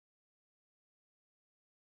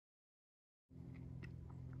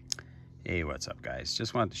Hey, what's up guys?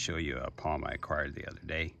 Just wanted to show you a palm I acquired the other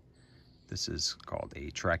day. This is called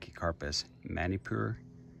a Trachycarpus manipur.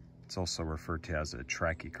 It's also referred to as a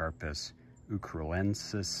Trachycarpus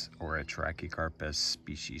ukhrulensis or a Trachycarpus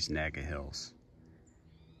species Naga Hills.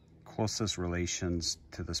 Closest relations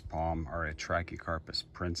to this palm are a Trachycarpus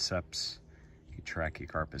princeps, a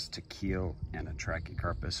Trachycarpus tequil, and a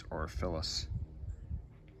Trachycarpus orophyllus.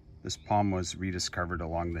 This palm was rediscovered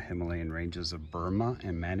along the Himalayan ranges of Burma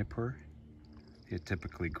and Manipur. It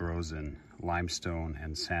typically grows in limestone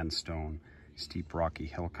and sandstone, steep rocky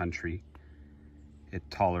hill country. It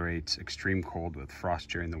tolerates extreme cold with frost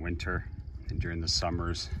during the winter, and during the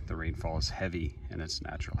summers the rainfall is heavy in its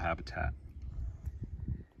natural habitat.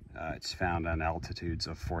 It's found on altitudes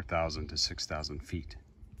of 4,000 to 6,000 feet.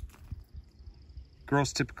 It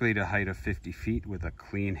grows typically to a height of 50 feet with a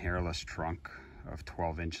clean hairless trunk of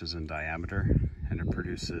 12 inches in diameter, and it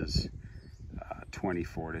produces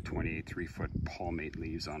 24 to 28 3-foot palmate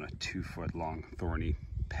leaves on a 2-foot long thorny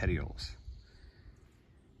petioles.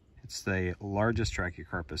 It's the largest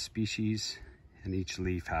Trachycarpus species, and each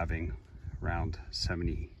leaf having around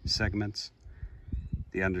 70 segments.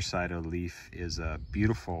 The underside of the leaf is a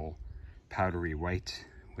beautiful powdery white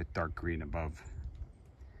with dark green above.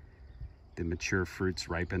 The mature fruits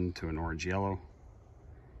ripen to an orange yellow,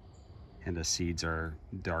 and the seeds are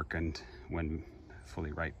darkened when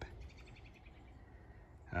fully ripe.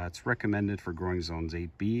 It's recommended for growing zones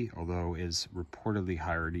 8B, although is reportedly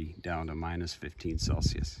hardy down to -15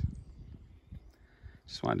 Celsius.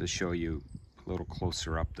 Just wanted to show you a little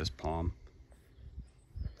closer up this palm.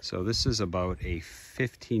 So this is about a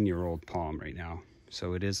 15-year-old palm right now.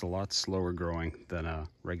 So it is a lot slower growing than a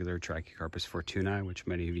regular Trachycarpus fortunei, which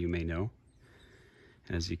many of you may know.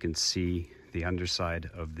 And as you can see, the underside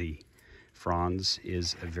of the fronds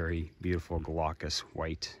is a very beautiful glaucous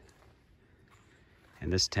white.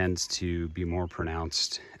 And this tends to be more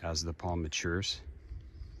pronounced as the palm matures.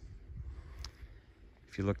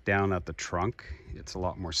 If you look down at the trunk, it's a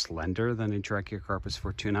lot more slender than a Trachycarpus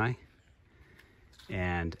fortunei.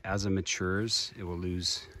 And as it matures, it will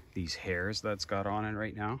lose these hairs that's got on it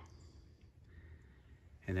right now.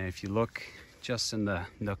 And then if you look just in the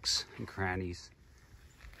nooks and crannies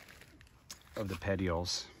of the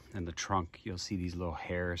petioles and the trunk, you'll see these little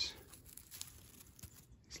hairs,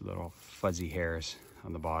 these little fuzzy hairs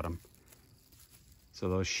on the bottom. So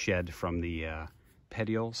those shed from the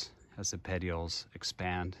petioles. As the petioles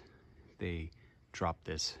expand, they drop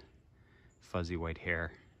this fuzzy white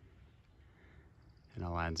hair, and it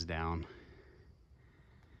lands down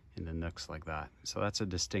in the nooks like that. So that's a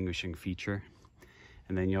distinguishing feature.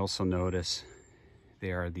 And then you also notice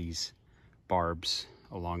there are these barbs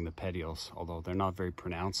along the petioles, although they're not very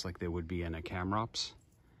pronounced like they would be in a Camrops,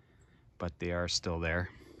 but they are still there,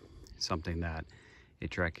 something that a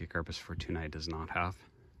Trachycarpus fortunei does not have.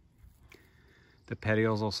 The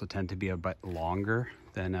petioles also tend to be a bit longer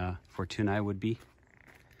than a fortunei would be.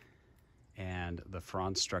 And the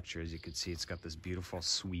frond structure, as you can see, it's got this beautiful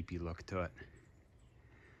sweepy look to it.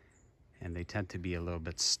 And they tend to be a little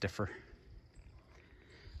bit stiffer.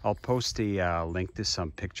 I'll post a link to some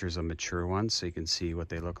pictures of mature ones so you can see what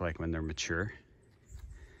they look like when they're mature.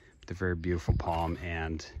 They're very beautiful palm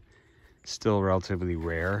and still relatively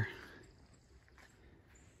rare.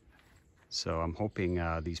 So I'm hoping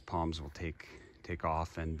these palms will take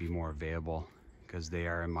off and be more available, because they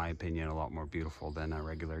are, in my opinion, a lot more beautiful than a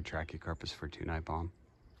regular Trachycarpus fortunei palm.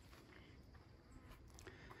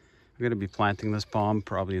 I'm going to be planting this palm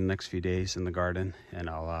probably in the next few days in the garden, and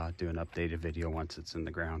I'll do an updated video once it's in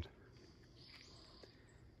the ground.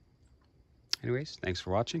 Anyways, thanks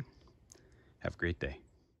for watching. Have a great day.